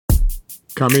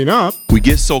Coming up, we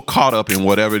get so caught up in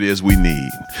whatever it is we need.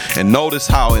 And notice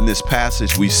how in this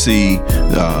passage we see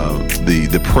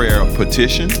the prayer of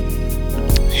petition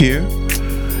here,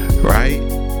 right?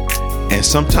 And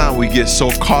sometimes we get so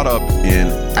caught up in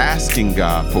asking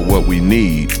God for what we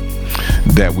need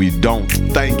that we don't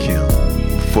thank Him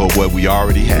for what we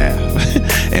already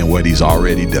have and what He's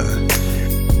already done.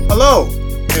 hello,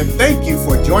 and thank you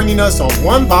for joining us on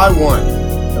One by One,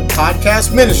 the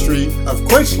podcast ministry of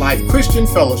Quench Life Christian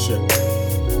Fellowship.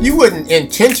 You wouldn't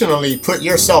intentionally put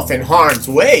yourself in harm's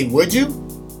way, would you?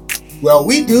 Well,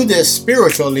 we do this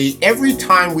spiritually every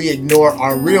time we ignore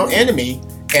our real enemy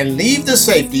and leave the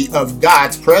safety of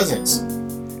God's presence.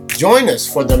 Join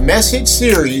us for the message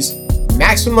series,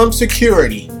 Maximum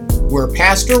Security, where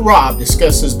Pastor Rob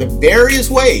discusses the various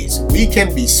ways we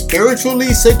can be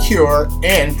spiritually secure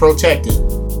and protected.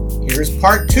 Here's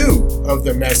part 2 of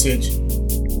the message,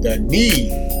 the need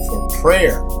for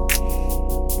prayer.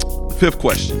 Fifth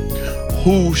question,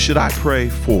 who should I pray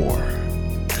for?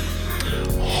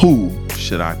 Who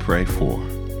should I pray for?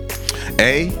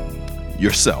 A,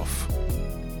 yourself.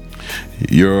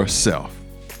 Yourself.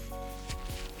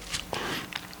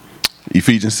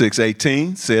 Ephesians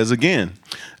 6:18 says again,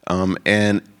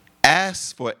 and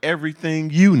ask for everything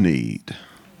you need.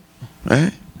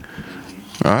 Right?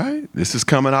 All right. This is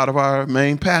coming out of our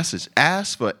main passage.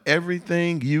 Ask for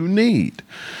everything you need.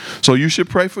 So you should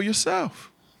pray for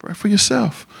yourself. Pray for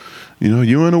yourself. You know,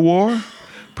 you're in a war.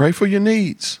 Pray for your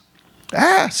needs.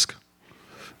 Ask.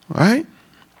 All right.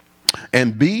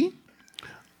 And B,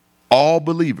 all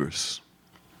believers.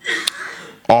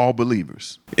 All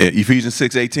believers. Ephesians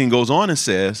 6:18 goes on and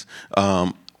says,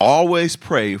 always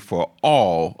pray for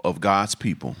all of God's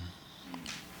people.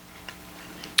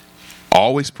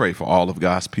 Always pray for all of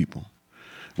God's people.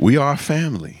 We are a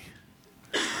family.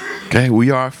 Okay,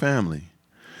 we are a family.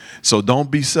 So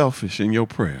don't be selfish in your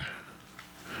prayer.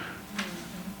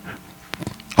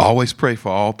 Always pray for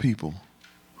all people.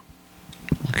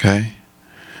 Okay?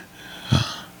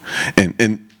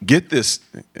 And get this,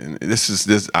 and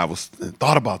this I was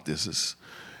thought about this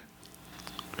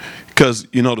because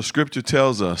you know the scripture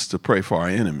tells us to pray for our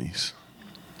enemies.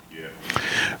 Yeah.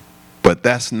 But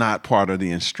that's not part of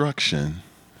the instruction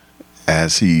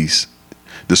as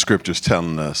the scripture's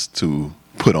telling us to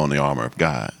put on the armor of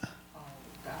God.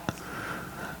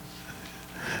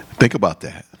 Think about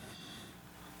that.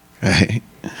 Okay?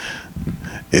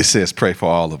 It says pray for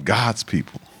all of God's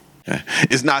people.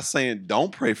 It's not saying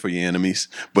don't pray for your enemies,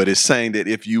 but it's saying that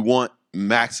if you want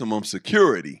maximum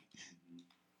security,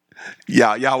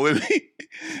 y'all with me?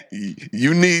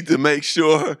 You need to make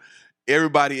sure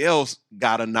everybody else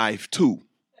got a knife too.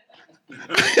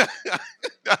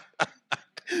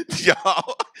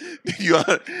 You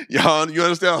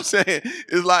understand what I'm saying?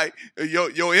 It's like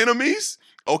your enemies.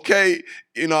 Okay,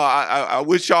 you know, I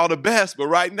wish y'all the best, but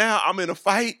right now I'm in a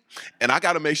fight, and I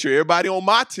got to make sure everybody on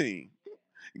my team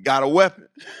got a weapon,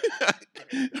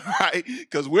 right?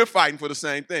 Because we're fighting for the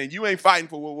same thing. You ain't fighting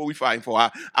for what we fighting for.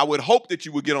 I would hope that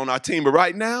you would get on our team, but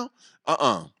right now,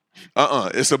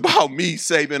 it's about me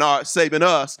saving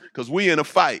us because we in a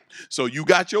fight. So you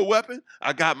got your weapon,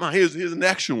 I got mine. Here's an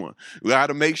extra one. We got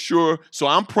to make sure. So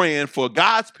I'm praying for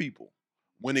God's people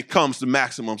when it comes to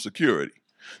maximum security.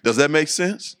 Does that make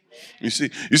sense? You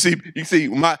see,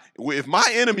 if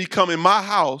my enemy come in my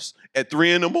house at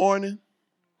 3 a.m,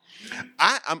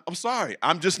 I'm sorry.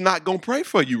 I'm just not gonna pray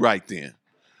for you right then.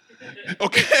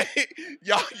 Okay,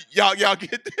 y'all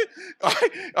get that?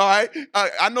 All right.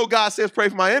 I know God says pray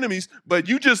for my enemies, but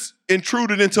you just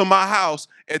intruded into my house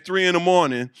at 3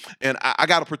 a.m, and I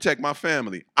got to protect my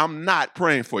family. I'm not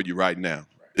praying for you right now.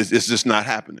 It's just not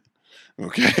happening.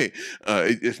 Okay,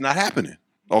 it's not happening.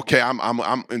 Okay,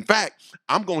 I'm. In fact,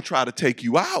 I'm gonna try to take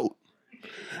you out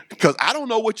because I don't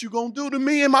know what you're gonna do to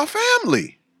me and my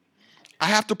family. I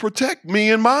have to protect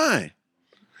me and mine,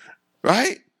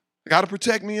 right? I got to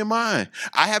protect me and mine.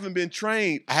 I haven't been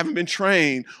trained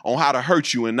on how to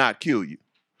hurt you and not kill you.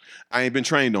 I ain't been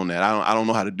trained on that. I don't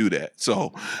know how to do that.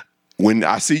 So when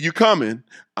I see you coming,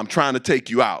 I'm trying to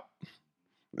take you out.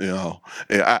 You know,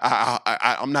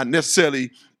 I'm not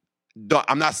necessarily.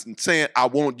 I'm not saying I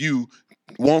want you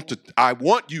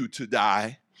to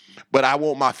die, but I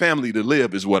want my family to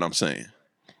live. Is what I'm saying.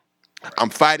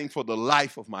 I'm fighting for the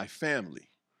life of my family.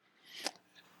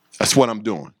 That's what I'm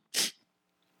doing.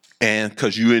 And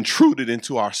because you intruded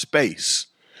into our space,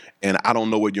 and I don't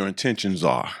know what your intentions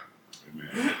are.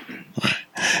 Amen.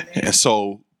 And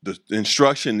so the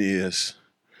instruction is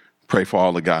pray for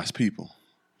all of God's people.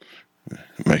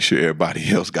 Make sure everybody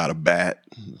else got a bat,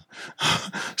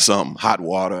 some hot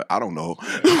water, I don't know,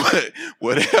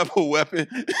 whatever weapon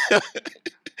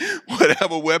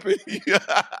whatever weapon,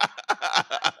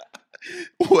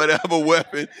 whatever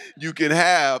weapon you can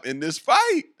have in this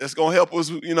fight that's going to help us,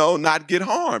 not get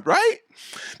harmed, right?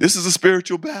 This is a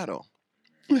spiritual battle.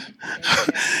 Matthew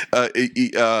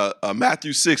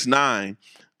 6:9,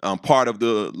 part of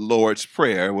the Lord's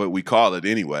Prayer, what we call it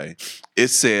anyway, it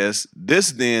says,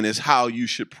 "This then is how you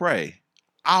should pray,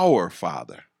 our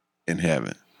Father in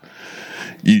heaven."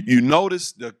 You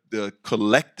notice the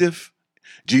collective.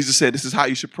 Jesus said, "This is how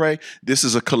you should pray." This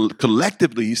is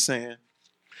collectively. He's saying,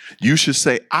 you should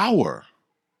say "our."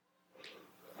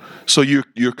 So you're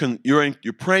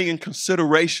praying in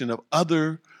consideration of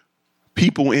other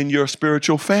people in your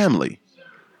spiritual family.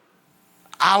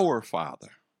 Our Father,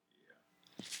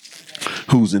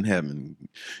 who's in heaven,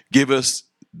 give us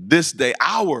this day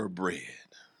our bread,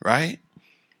 right?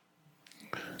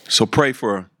 So pray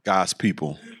for God's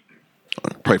people.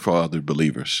 Pray for other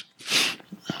believers.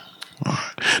 All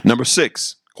right. Number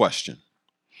 6 question.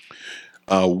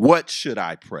 What should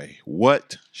I pray?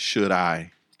 What should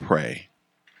I pray?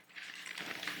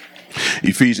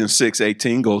 Ephesians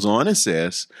 6:18 goes on and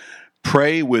says,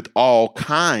 pray with all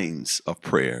kinds of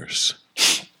prayers.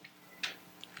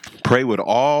 Pray with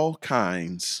all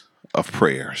kinds of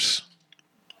prayers.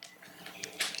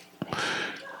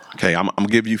 Okay, I'm going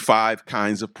to give you 5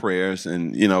 kinds of prayers,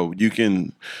 and, you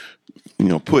can,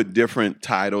 put different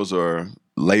titles or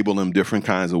label them different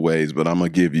kinds of ways, but I'm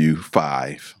going to give you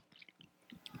 5.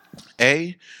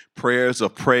 A, prayers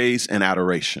of praise and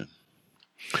adoration.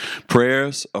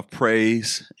 Prayers of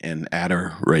praise and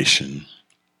adoration.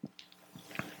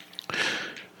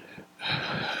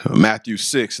 Matthew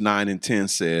 6:9 and 10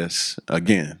 says,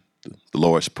 again, the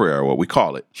Lord's Prayer, what we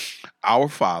call it, "Our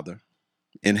Father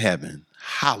in heaven,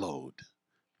 hallowed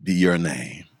be your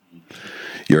name.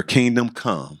 Your kingdom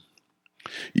come,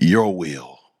 your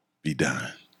will be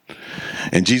done."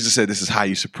 And Jesus said this is how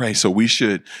you should pray. So we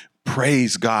should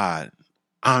praise God,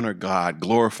 honor God,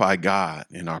 glorify God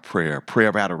in our prayer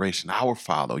of adoration. Our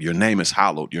Father, your name is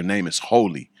hallowed. Your name is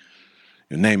holy.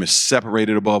 Your name is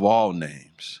separated above all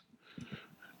names.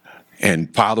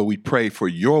 And Father, we pray for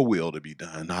your will to be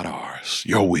done, not ours.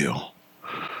 Your will.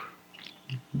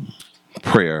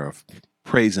 Prayer of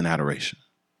praise and adoration.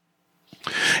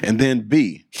 And then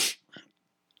B,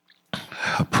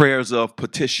 prayers of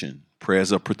petition.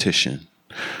 Prayers of petition,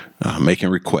 making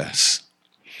requests.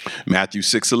 Matthew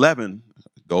 6:11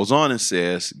 goes on and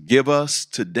says, "Give us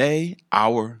today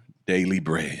our daily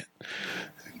bread."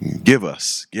 Give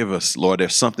us, Lord.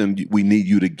 There's something we need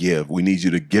you to give. We need you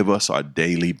to give us our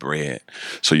daily bread.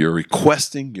 So you're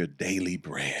requesting your daily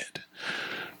bread.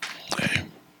 Okay.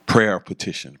 Prayer of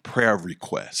petition, prayer of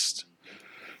request,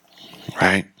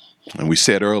 right? And we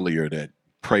said earlier that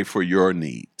pray for your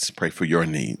needs. Pray for your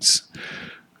needs.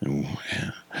 And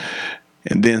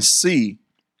then C,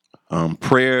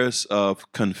 prayers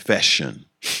of confession.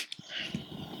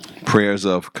 Prayers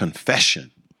of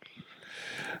confession.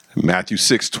 Matthew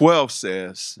 6:12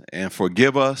 says, "And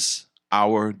forgive us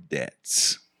our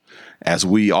debts, as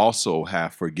we also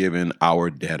have forgiven our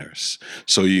debtors."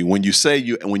 So when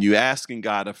you're asking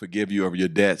God to forgive you of your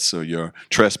debts or your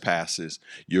trespasses,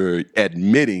 you're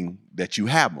admitting that you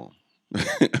have them,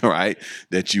 right?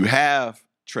 That you have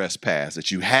trespassed,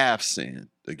 that you have sinned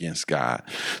against God.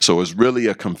 So it's really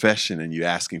a confession, and you're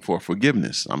asking for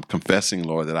forgiveness. I'm confessing,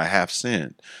 Lord, that I have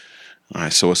sinned. All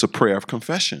right, so it's a prayer of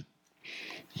confession.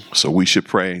 So we should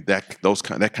pray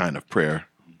that kind of prayer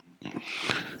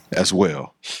as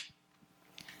well.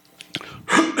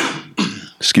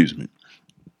 Excuse me.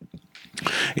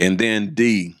 And then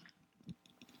D,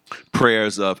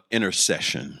 prayers of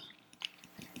intercession.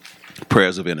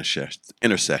 Prayers of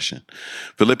intercession.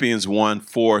 Philippians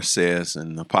 1:4 says,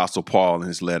 and Apostle Paul in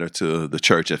his letter to the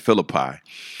church at Philippi,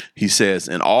 he says,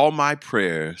 "In all my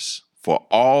prayers for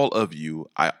all of you,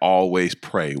 I always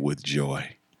pray with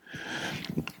joy."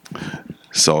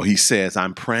 So he says,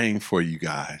 I'm praying for you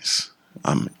guys.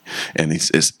 I'm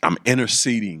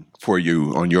interceding for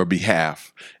you on your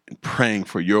behalf and praying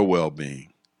for your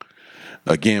well-being.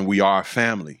 Again, we are a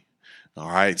family.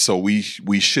 All right. So we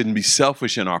shouldn't be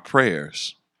selfish in our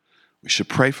prayers. We should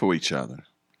pray for each other.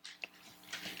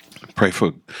 Pray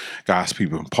for God's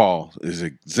people. And Paul is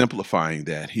exemplifying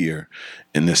that here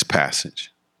in this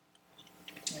passage.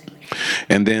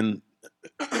 And then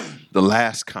the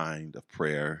last kind of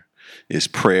prayer is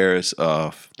prayers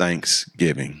of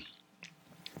thanksgiving.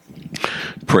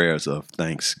 Prayers of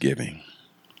thanksgiving.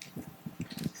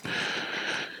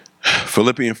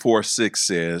 Philippians 4:6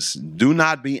 says, "Do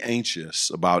not be anxious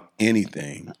about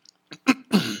anything,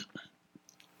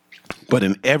 but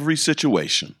in every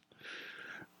situation,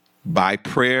 by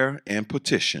prayer and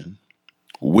petition,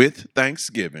 with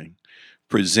thanksgiving,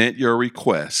 present your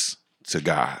requests to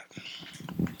God.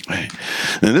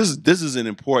 And this is an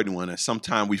important one that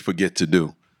sometimes we forget to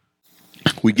do.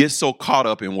 We get so caught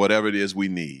up in whatever it is we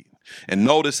need. And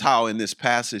notice how in this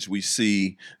passage we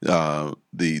see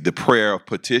the prayer of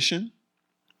petition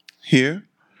here,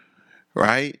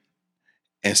 right?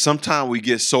 And sometimes we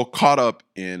get so caught up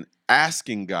in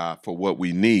asking God for what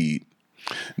we need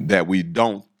that we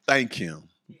don't thank him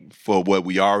for what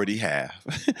we already have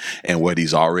and what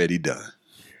he's already done.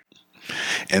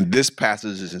 And this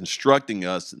passage is instructing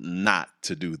us not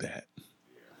to do that.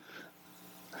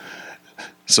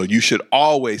 So you should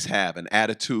always have an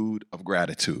attitude of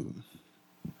gratitude.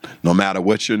 No matter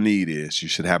what your need is, you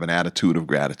should have an attitude of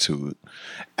gratitude.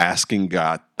 Asking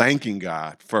God, thanking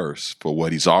God first for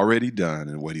what he's already done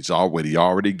and what he's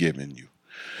already given you.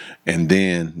 And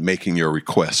then making your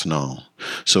requests known.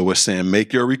 So we're saying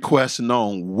make your requests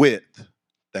known with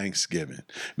thanksgiving.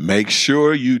 Make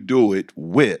sure you do it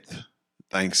with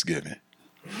thanksgiving.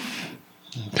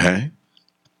 Okay?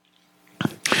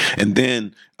 And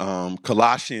then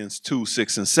Colossians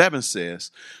 2:6-7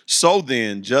 says, so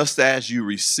then, just as you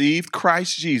received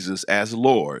Christ Jesus as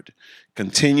Lord,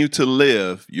 continue to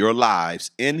live your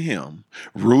lives in him,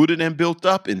 rooted and built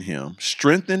up in him,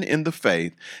 strengthened in the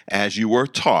faith as you were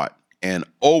taught, and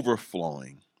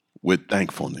overflowing with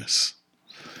thankfulness.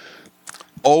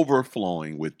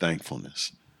 Overflowing with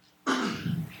thankfulness.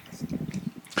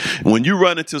 When you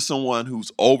run into someone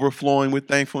who's overflowing with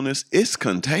thankfulness, it's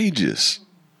contagious.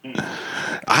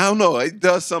 I don't know. It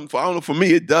does something. I don't know. For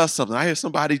me, it does something. I hear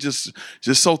somebody just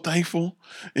so thankful.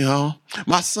 You know,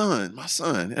 my son,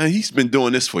 and he's been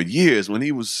doing this for years. When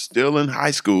he was still in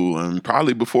high school and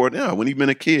probably before now, when he'd been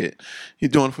a kid, he's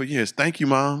doing it for years. Thank you,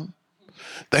 Mom.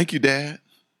 Thank you, Dad.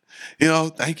 You know,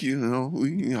 thank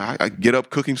you. I get up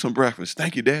cooking some breakfast.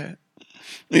 Thank you, Dad.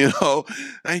 You know,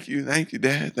 thank you,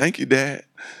 Dad. Thank you, Dad.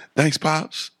 Thanks,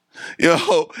 Pops. You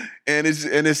know, and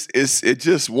it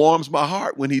just warms my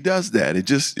heart when he does that. It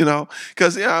just,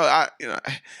 because I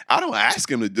don't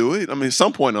ask him to do it. I mean, at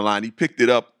some point in the line, he picked it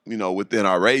up. Within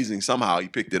our raising, somehow he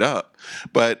picked it up.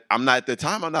 But I'm not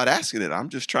asking it. I'm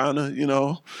just trying to,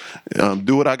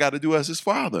 do what I got to do as his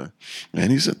father.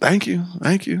 And he said, "Thank you,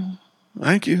 thank you,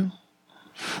 thank you."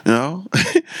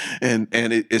 and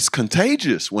it's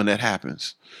contagious when that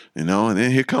happens. And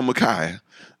then here come Micaiah.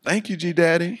 Thank you, G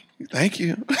Daddy. Thank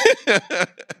you.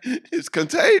 It's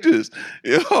contagious,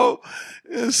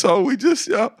 And so we just,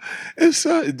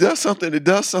 it does something. It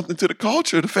does something to the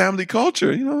culture, the family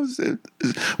culture.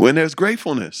 When there's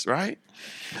gratefulness, right?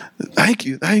 Thank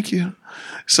you, thank you.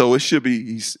 So it should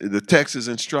be. The text is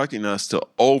instructing us to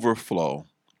overflow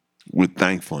with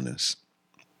thankfulness.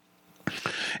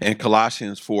 In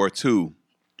Colossians 4:2,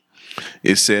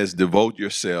 it says, "Devote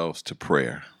yourselves to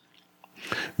prayer,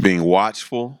 being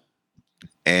watchful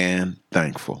and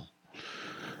thankful."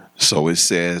 So it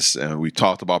says, we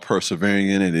talked about persevering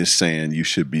in it. It's saying you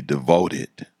should be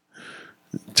devoted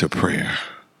to prayer.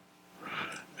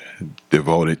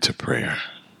 Devoted to prayer.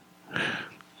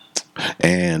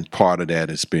 And part of that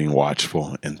is being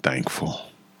watchful and thankful.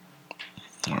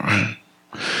 All right.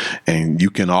 And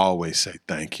you can always say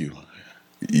thank you.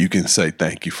 You can say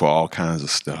thank you for all kinds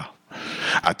of stuff.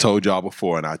 I told y'all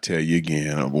before, and I tell you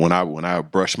again, when I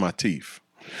brush my teeth,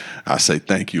 I say,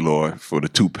 thank you, Lord, for the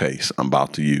toothpaste I'm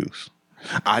about to use.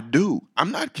 I do.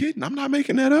 I'm not kidding. I'm not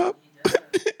making that up.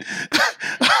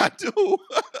 I do.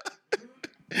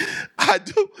 I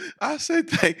do. I say,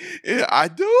 I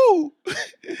do.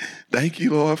 Thank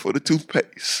you, Lord, for the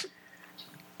toothpaste.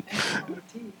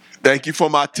 Thank you for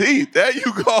my teeth. There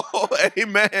you go.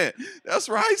 Amen. That's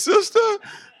right, sister.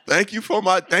 Thank you for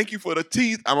the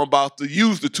teeth. I'm about to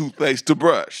use the toothpaste to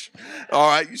brush. All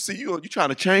right. You see, you're trying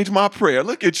to change my prayer.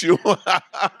 Look at you.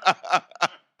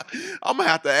 I'm gonna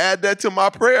have to add that to my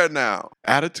prayer now.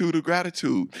 Attitude of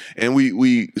gratitude. And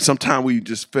we sometimes we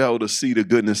just fail to see the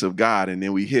goodness of God, and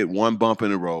then we hit one bump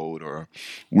in the road, or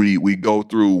we go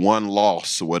through one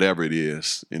loss or whatever it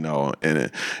is, and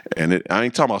I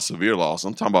ain't talking about severe loss.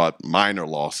 I'm talking about minor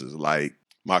losses. Like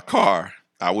my car,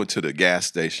 I went to the gas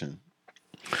station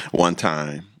one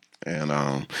time, and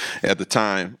at the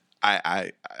time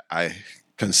I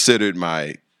considered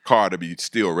my car to be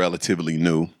still relatively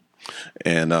new.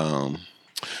 And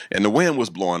the wind was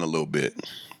blowing a little bit.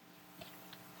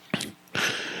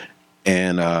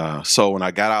 And so when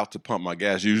I got out to pump my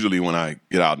gas, usually when I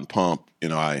get out and pump,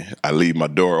 I leave my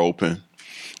door open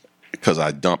because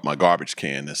I dump my garbage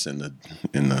can that's in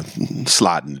the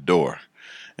slot in the door.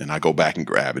 And I go back and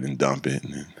grab it and dump it.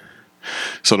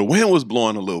 So the wind was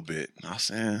blowing a little bit. I was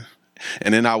saying,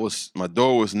 and then my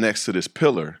door was next to this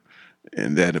pillar,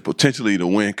 and that potentially the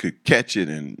wind could catch it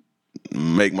and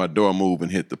make my door move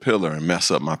and hit the pillar and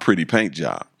mess up my pretty paint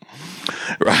job.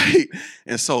 Right?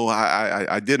 And so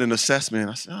I did an assessment.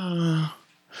 I said,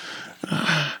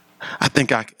 I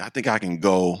think I can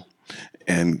go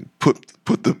and put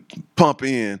the pump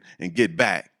in and get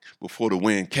back before the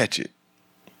wind catch it.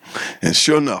 And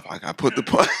sure enough, I put the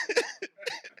pump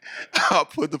I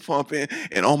put the pump in,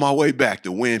 and on my way back,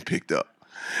 the wind picked up.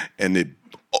 And it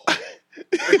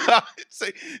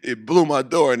blew my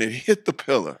door and it hit the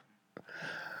pillar.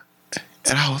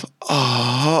 And I was,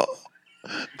 oh.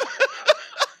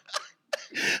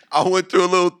 I went through a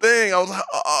little thing. I was like,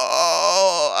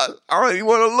 oh, I don't even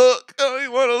want to look. I don't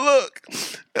even want to look.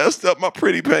 Messed up my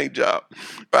pretty paint job,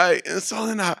 right? And so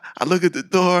then I look at the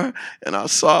door and I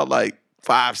saw like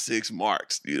 5-6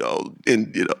 marks, and I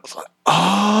was like,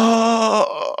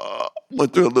 oh.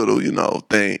 Went through a little,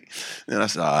 thing. And I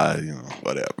said,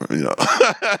 whatever,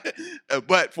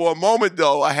 But for a moment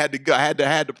though, I had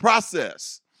to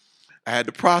process. I had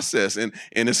to process, and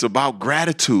it's about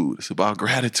gratitude. It's about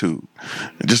gratitude,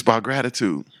 just about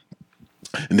gratitude.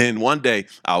 And then one day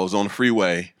I was on the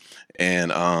freeway,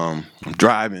 and I'm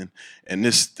driving, and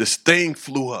this thing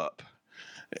flew up,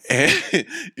 and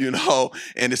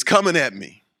and it's coming at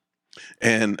me,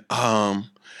 and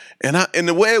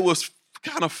the way it was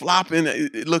kind of flopping,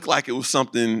 it looked like it was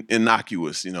something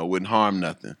innocuous, wouldn't harm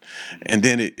nothing. And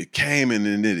then it came and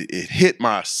then it hit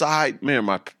my side mirror,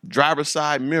 my driver's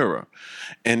side mirror.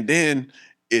 And then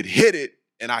it hit it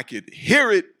and I could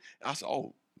hear it. I said,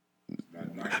 oh,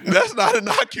 that's not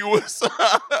innocuous.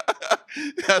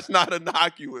 That's not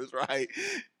innocuous, right?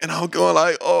 And I'm going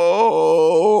like,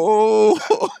 oh,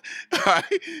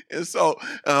 right? And so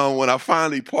when I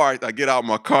finally parked, I get out of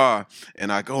my car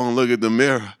and I go and look at the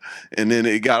mirror, and then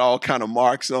it got all kind of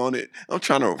marks on it. I'm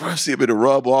trying to see if it'll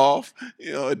rub off.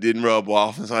 It didn't rub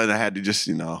off, and so I had to just,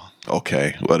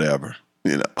 okay, whatever,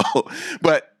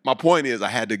 But my point is, I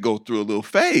had to go through a little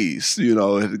phase,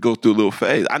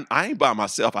 I ain't by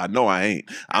myself. I know I ain't.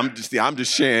 I'm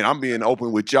just sharing. I'm being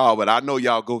open with y'all, but I know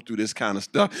y'all go through this kind of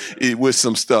stuff with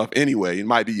some stuff anyway. It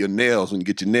might be your nails when you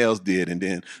get your nails did, and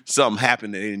then something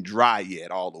happened that didn't dry yet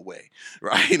all the way,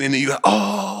 right? And then you go,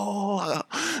 oh,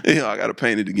 I got to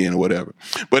paint it again or whatever.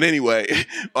 But anyway,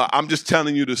 I'm just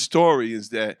telling you the story is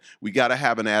that we got to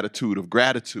have an attitude of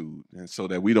gratitude, and so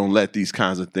that we don't let these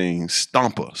kinds of things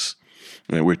stomp us.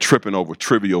 And we're tripping over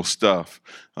trivial stuff.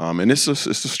 And it's a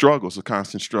struggle. It's a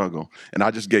constant struggle. And I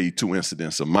just gave you 2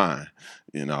 incidents of mine.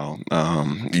 Y'all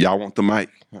want the mic?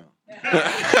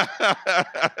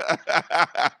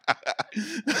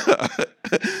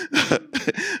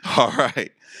 All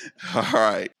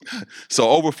right. So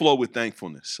overflow with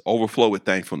thankfulness. Overflow with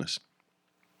thankfulness.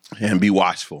 And be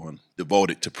watchful and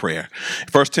devoted to prayer.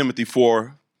 1 Timothy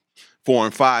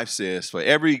 4:4-5 says, for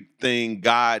everything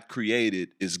God created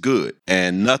is good,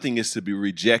 and nothing is to be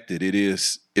rejected. It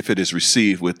is if it is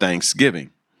received with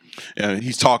thanksgiving. And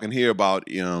he's talking here about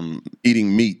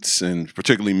eating meats, and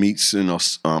particularly meats,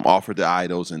 offered to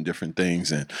idols and different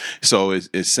things. And so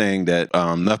it's saying that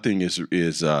nothing is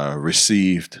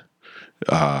received.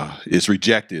 Is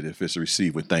rejected if it's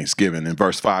received with thanksgiving. And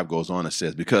verse 5 goes on and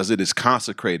says, because it is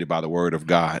consecrated by the word of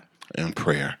God and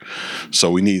prayer. So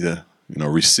we need to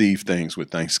receive things with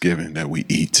thanksgiving that we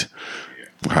eat.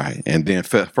 Right. And then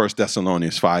 1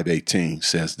 Thessalonians 5:18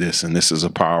 says this, and this is a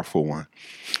powerful one.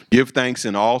 Give thanks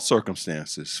in all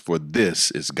circumstances, for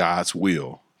this is God's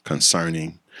will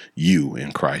concerning you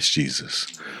in Christ Jesus.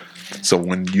 So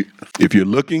if you're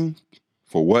looking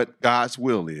for what God's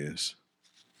will is,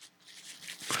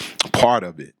 part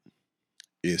of it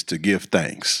is to give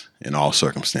thanks in all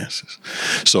circumstances.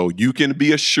 So you can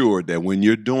be assured that when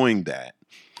you're doing that,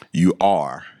 you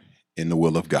are in the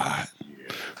will of God.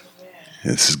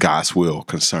 This is God's will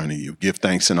concerning you. Give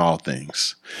thanks in all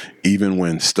things, even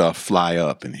when stuff fly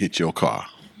up and hit your car.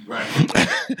 Right.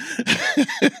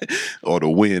 Or the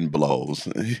wind blows.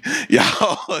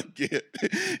 Y'all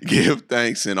give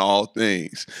thanks in all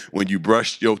things when you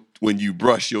brush your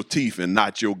teeth and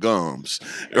not your gums.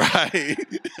 Right?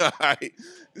 All right.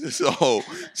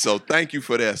 So thank you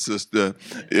for that, sister.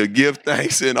 Give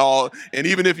thanks in all, and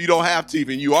even if you don't have teeth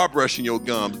and you are brushing your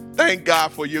gums, thank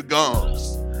God for your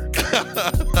gums.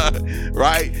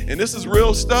 Right? And this is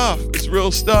real stuff. It's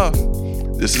real stuff.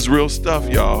 This is real stuff,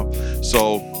 y'all.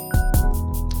 So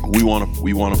we want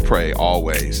to pray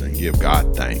always and give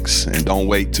God thanks, and don't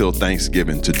wait till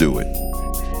Thanksgiving to do it.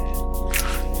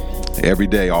 Every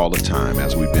day, all the time,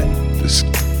 as we've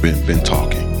been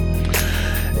talking.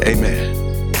 Amen.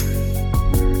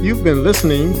 You've been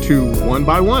listening to One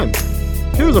by One.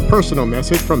 Here's a personal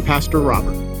message from Pastor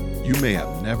Robert. You may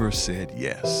have never said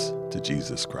yes to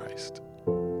Jesus Christ.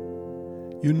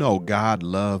 You know God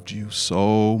loved you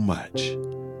so much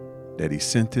that he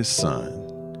sent his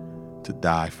son to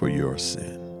die for your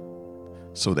sin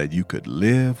so that you could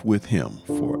live with him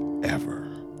forever.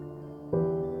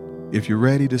 If you're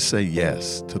ready to say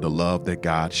yes to the love that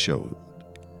God showed,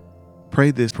 pray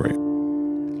this prayer.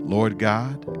 Lord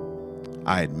God,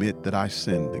 I admit that I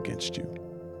sinned against you.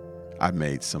 I've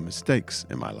made some mistakes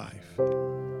in my life.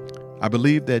 I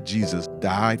believe that Jesus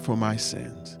died for my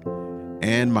sins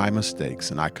and my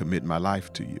mistakes, and I commit my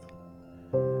life to you.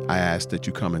 I ask that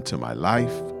you come into my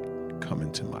life, come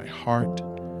into my heart,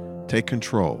 take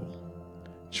control,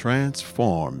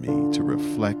 transform me to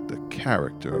reflect the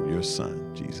character of your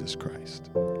Son, Jesus Christ.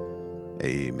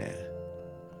 Amen.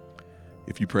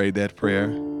 If you prayed that prayer,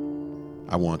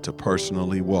 I want to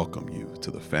personally welcome you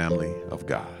to the family of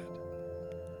God.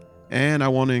 And I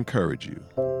want to encourage you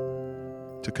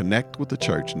to connect with the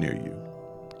church near you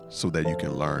so that you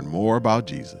can learn more about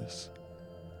Jesus,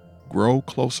 grow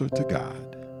closer to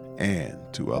God and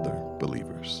to other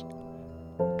believers.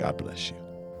 God bless you.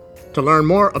 To learn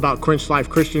more about Quench Life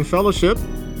Christian Fellowship,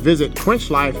 visit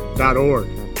quenchlife.org.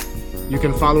 You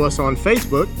can follow us on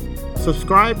Facebook,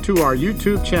 subscribe to our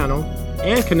YouTube channel,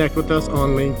 and connect with us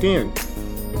on LinkedIn.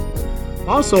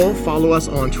 Also, follow us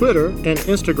on Twitter and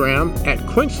Instagram at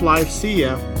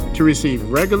QuenchLifeCF to receive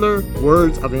regular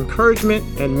words of encouragement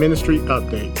and ministry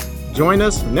updates. Join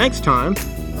us next time.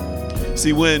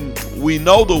 See, when we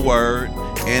know the word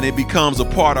and it becomes a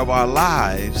part of our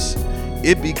lives,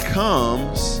 it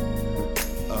becomes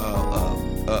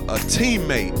a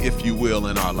teammate, if you will,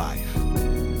 in our life.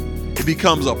 It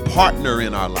becomes a partner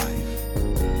in our life.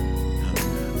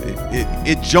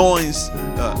 It joins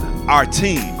our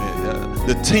team,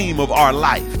 the team of our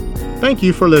life. Thank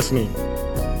you for listening.